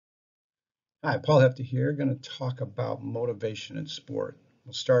Hi, Paul Hefty here. Going to talk about motivation in sport.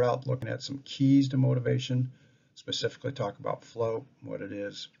 We'll start out looking at some keys to motivation, specifically talk about flow, what it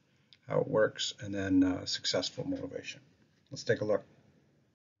is, how it works, and then successful motivation. Let's take a look.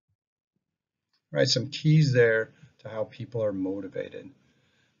 All right, some keys there to how people are motivated.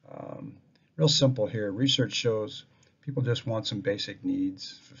 Um, Real simple here. Research shows people just want some basic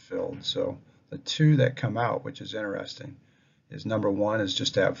needs fulfilled. So the two that come out, which is interesting, is number one is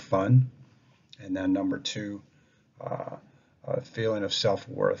just to have fun, and then number two, uh, a feeling of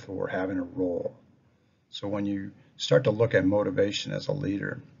self-worth or having a role. So when you start to look at motivation as a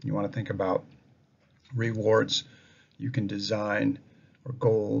leader, you want to think about rewards you can design or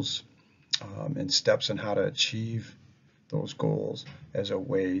goals and steps on how to achieve those goals as a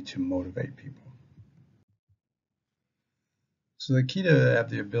way to motivate people. So the key to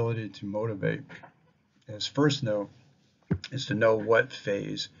have the ability to motivate is first is to know what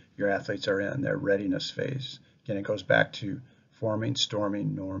phase your athletes are in, their readiness phase. Again, it goes back to forming,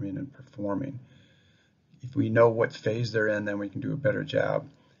 storming, norming, and performing. If we know what phase they're in, then we can do a better job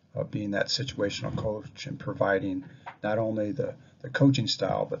of being that situational coach and providing not only the coaching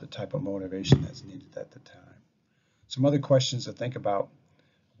style, but the type of motivation that's needed at the time. Some other questions to think about: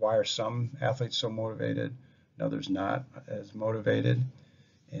 why are some athletes so motivated and others not as motivated?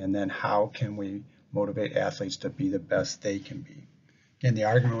 And then how can we motivate athletes to be the best they can be? And the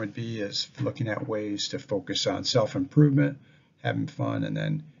argument would be is looking at ways to focus on self-improvement, having fun, and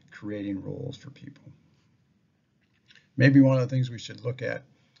then creating roles for people. Maybe one of the things we should look at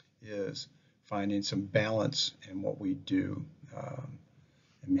is finding some balance in what we do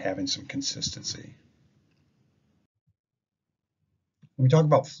and having some consistency. When we talk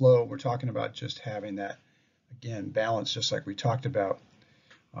about flow, we're talking about just having that, again, balance, just like we talked about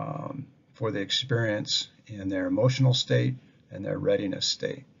for the experience in their emotional state and their readiness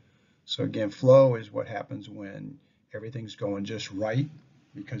state. So again, flow is what happens when everything's going just right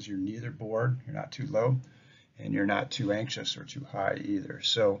because you're neither bored, you're not too low, and you're not too anxious or too high either.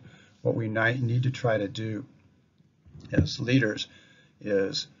 So what we need to try to do as leaders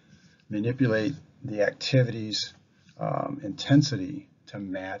is manipulate the activity's intensity to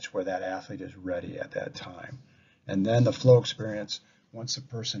match where that athlete is ready at that time. And then the flow experience, once a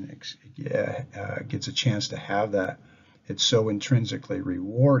person gets a chance to have that, it's so intrinsically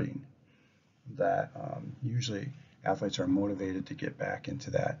rewarding that usually athletes are motivated to get back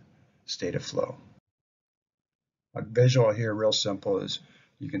into that state of flow. A visual here, real simple, is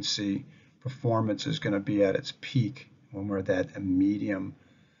you can see performance is going to be at its peak when we're at that medium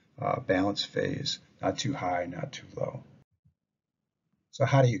balance phase, not too high, not too low. So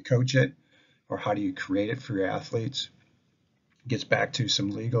how do you coach it, or how do you create it for your athletes? It gets back to some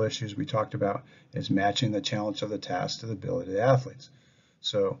legal issues we talked about, is matching the challenge of the task to the ability of the athletes.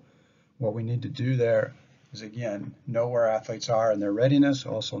 So what we need to do there is, again, know where athletes are in their readiness,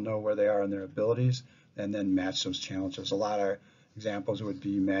 also know where they are in their abilities, and then match those challenges. A lot of examples would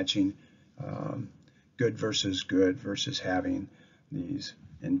be matching good versus having these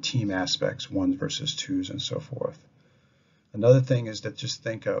in team aspects, ones versus twos, and so forth. Another thing is to just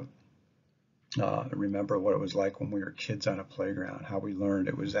think of, remember what it was like when we were kids on a playground, how we learned.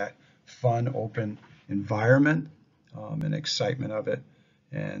 It was that fun, open environment and excitement of it,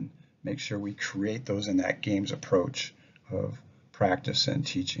 and make sure we create those in that games approach of practice and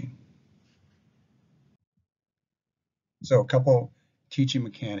teaching. So a couple teaching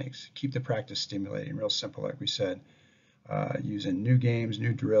mechanics: keep the practice stimulating, real simple, like we said, using new games,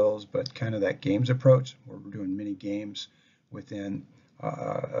 new drills, but kind of that games approach where we're doing mini games within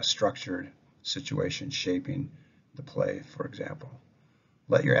a structured situation, shaping the play, for example.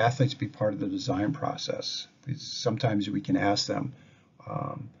 Let your athletes be part of the design process. Sometimes we can ask them,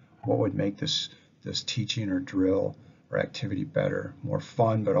 what would make this teaching or drill or activity better, more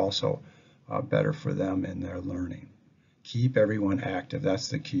fun, but also better for them in their learning. Keep everyone active. That's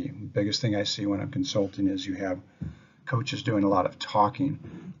the key. The biggest thing I see when I'm consulting is you have coaches doing a lot of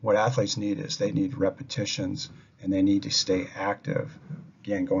talking. What athletes need is they need repetitions and they need to stay active.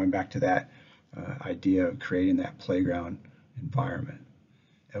 Again, going back to that idea of creating that playground environment.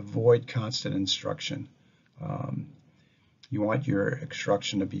 Avoid constant instruction. You want your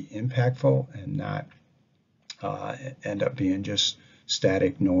instruction to be impactful and not end up being just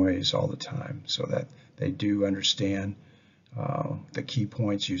static noise all the time, so that they do understand the key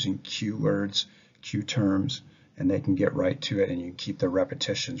points using cue words, cue terms, and they can get right to it, and you keep the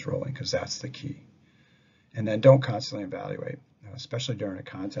repetitions rolling, because that's the key. And then don't constantly evaluate, especially during a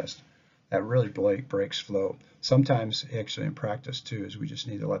contest. That really breaks flow. Sometimes actually in practice too, is we just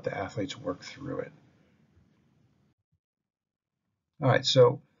need to let the athletes work through it. All right,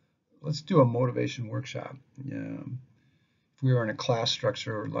 so let's do a motivation workshop. If we were in a class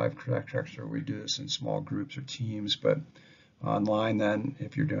structure or live class structure, we do this in small groups or teams, but online then,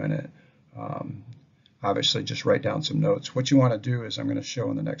 if you're doing it, obviously just write down some notes. What you want to do is, I'm going to show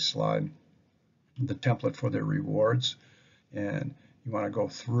in the next slide, the template for the rewards, and you want to go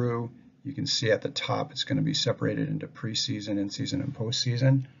through. You can see at the top it's going to be separated into preseason, in-season, and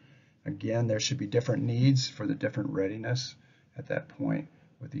postseason. Again, there should be different needs for the different readiness at that point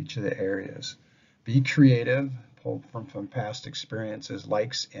with each of the areas. Be creative, pull from past experiences,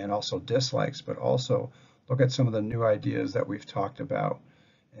 likes and also dislikes, but also look at some of the new ideas that we've talked about,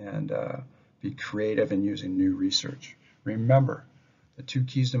 and be creative in using new research. Remember, the 2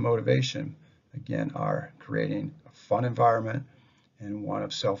 keys to motivation, again, are creating a fun environment and one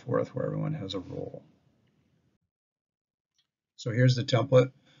of self-worth where everyone has a role. So here's the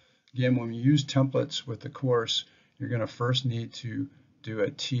template. Again, when you use templates with the course, you're going to first need to do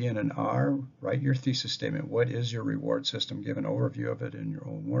a T and an R, write your thesis statement. What is your reward system? Give an overview of it in your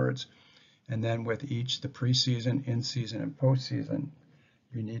own words. And then with each, the preseason, in-season, and postseason,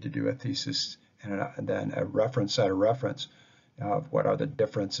 you need to do a thesis and then a reference set of reference of what are the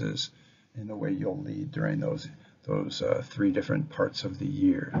differences in the way you'll lead during those 3 different parts of the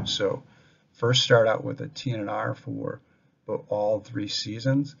year. So first start out with a T and an R for all 3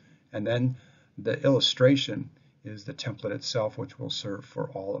 seasons, and then the illustration is the template itself, which will serve for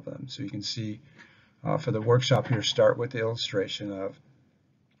all of them. So you can see for the workshop here, start with the illustration of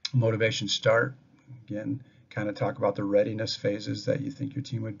motivation start. Again, kind of talk about the readiness phases that you think your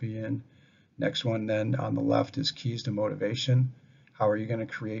team would be in. Next one then on the left is keys to motivation. How are you going to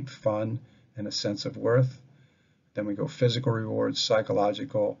create fun and a sense of worth? Then we go physical rewards,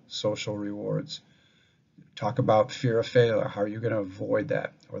 psychological, social rewards. Talk about fear of failure. How are you going to avoid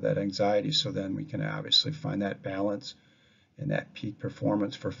that or that anxiety? So then we can obviously find that balance and that peak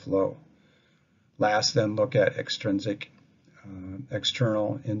performance for flow. Last, then look at extrinsic,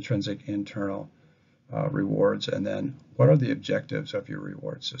 external, intrinsic, internal rewards, and then what are the objectives of your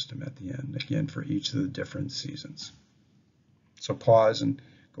reward system at the end, again, for each of the different seasons. So pause and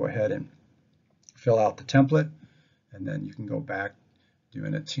go ahead and fill out the template, and then you can go back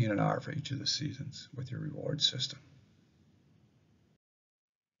doing a T and an R for each of the seasons with your reward system.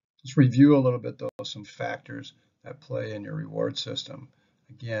 Let's review a little bit, though, some factors that play in your reward system.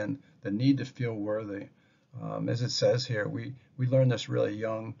 Again, the need to feel worthy. As it says here, we learn this really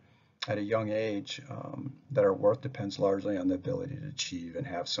young, at a young age, that our worth depends largely on the ability to achieve and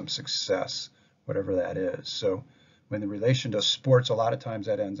have some success, whatever that is. So when in relation to sports, a lot of times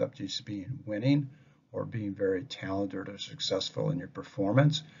that ends up just being winning or being very talented or successful in your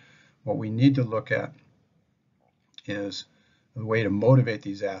performance. What we need to look at is the way to motivate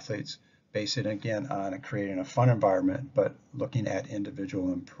these athletes, base it again on creating a fun environment, but looking at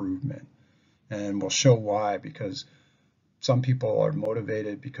individual improvement. And we'll show why, because some people are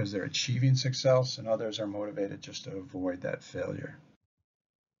motivated because they're achieving success, and others are motivated just to avoid that failure.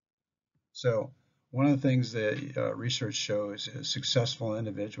 So one of the things that research shows is successful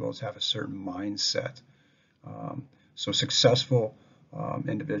individuals have a certain mindset. So successful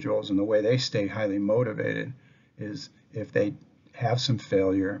individuals, and the way they stay highly motivated is if they have some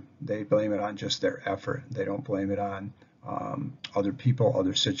failure, they blame it on just their effort. They don't blame it on other people,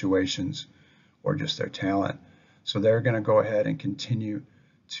 other situations, or just their talent. So they're going to go ahead and continue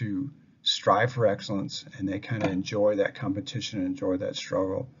to strive for excellence, and they kind of enjoy that competition and enjoy that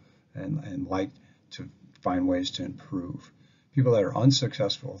struggle, and like to find ways to improve. People that are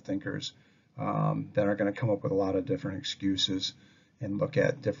unsuccessful thinkers that are going to come up with a lot of different excuses and look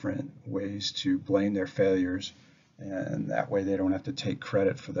at different ways to blame their failures, and that way they don't have to take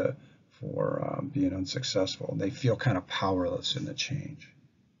credit for being unsuccessful. They feel kind of powerless in the change.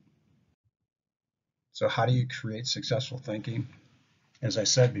 So how do you create successful thinking? As I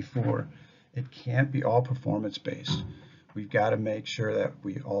said before, it can't be all performance-based. We've got to make sure that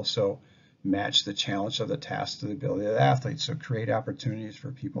we also match the challenge of the task to the ability of the athlete. So create opportunities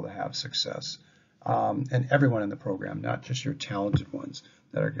for people to have success. And everyone in the program, not just your talented ones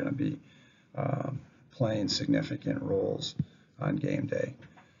that are going to be playing significant roles on game day.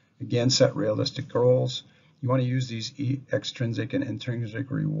 Again, set realistic goals. You want to use these extrinsic and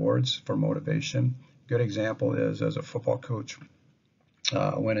intrinsic rewards for motivation. Good example is, as a football coach,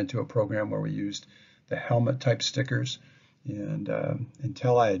 went into a program where we used the helmet type stickers, and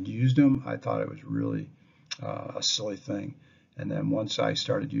until I had used them, I thought it was really a silly thing. And then once I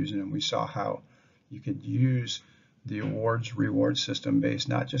started using them, we saw how you could use the reward system based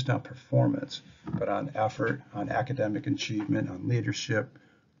not just on performance, but on effort, on academic achievement, on leadership,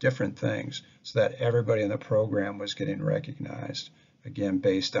 different things, so that everybody in the program was getting recognized again,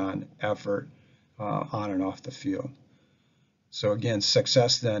 based on effort on and off the field. So again,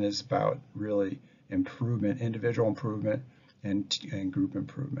 success then is about really improvement, individual improvement, and group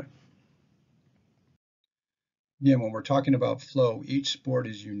improvement. Again, when we're talking about flow, each sport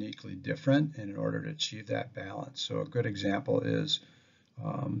is uniquely different, and in order to achieve that balance. So a good example is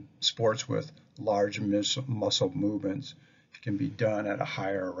sports with large muscle movements can be done at a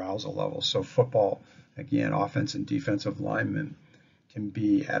higher arousal level. So football, again, offense and defensive linemen can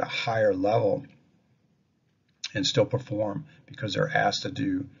be at a higher level and still perform because they're asked to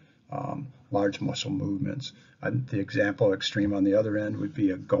do large muscle movements. The example extreme on the other end would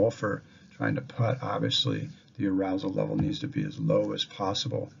be a golfer trying to putt. Obviously, the arousal level needs to be as low as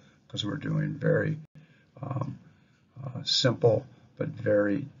possible because we're doing very simple but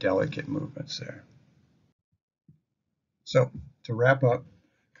very delicate movements there. So to wrap up,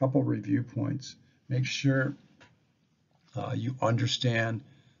 a couple review points. Make sure you understand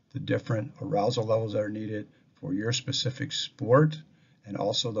the different arousal levels that are needed for your specific sport, and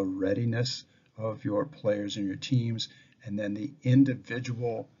also the readiness of your players and your teams, and then the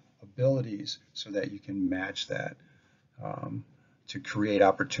individual abilities so that you can match that to create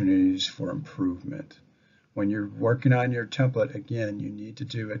opportunities for improvement. When you're working on your template, again, you need to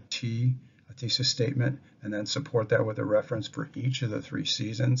do a thesis statement, and then support that with a reference for each of the 3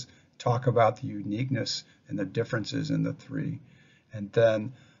 seasons. Talk about the uniqueness and the differences in the 3. And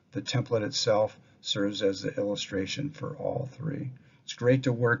then the template itself serves as the illustration for all 3. It's great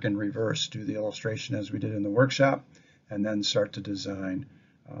to work in reverse, do the illustration as we did in the workshop, and then start to design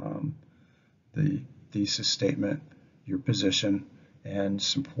the thesis statement, your position, and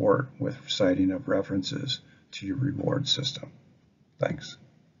support with citing of references to your reward system. Thanks.